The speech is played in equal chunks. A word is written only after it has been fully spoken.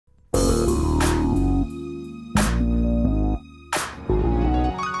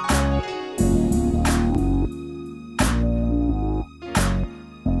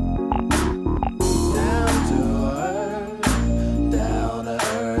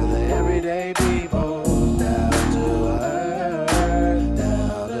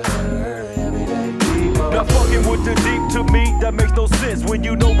to deep to me, that makes no sense when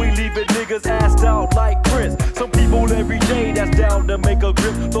you know we leaving niggas assed out like Prince. Some people every day that's down to make a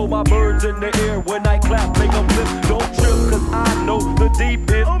grip. Throw my birds in the air when I clap, make them flip. Don't trip, cause I know the deep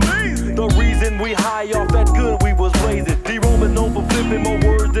is amazing. The reason we high off that good we was blazing. D.E.E.P is known for flipping more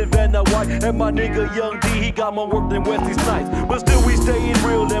words than Vanna White. And my nigga Young D, he got more work than Wesley Snipes. But still we stayin'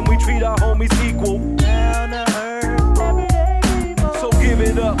 real and we treat our homies equal. Down to earth, everyday people. So give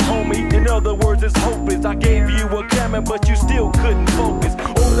it up, homie. In other words, it's hopeless. I gave you a camera, but you still couldn't focus.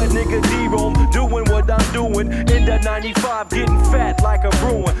 Oh, that nigga D.E.E.P doing what I'm doing. In that 95, getting fat like a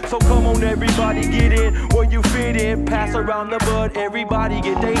Bruin. So come on, everybody, get in where you fit in. Pass around the bud, everybody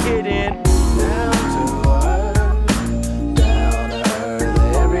get they hit in. Down to earth.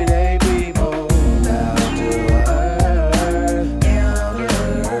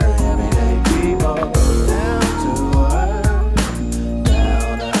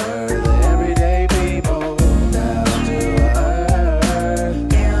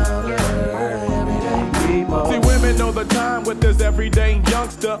 With this everyday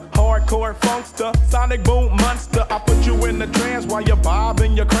youngster, hardcore funkster, sonic boom monster. I put you in the trance while you're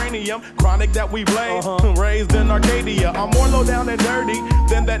bobbing your cranium. Chronic that we blame, raised in Arcadia. I'm more low down and dirty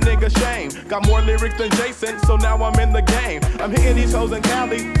than that nigga Shane. Got more lyrics than Jason, so now I'm in the game. I'm hitting these hoes in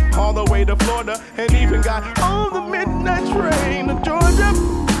Cali, all the way to Florida, and even got on the midnight train to Georgia.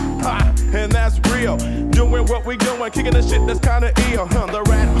 Ha, and that's real. Doing what we doing, kicking the shit that's kinda ill. The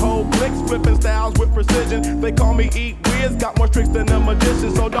rat hole clicks, flipping styles with precision. They call me Eat Wiz, got more tricks than a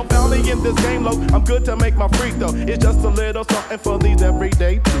magician. So don't foul me in this game low, I'm good to make my free throw. It's just a little something for these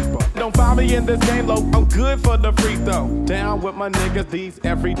everyday people. Don't foul me in this game low, I'm good for the free throw. Down with my niggas, these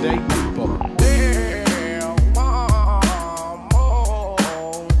everyday people.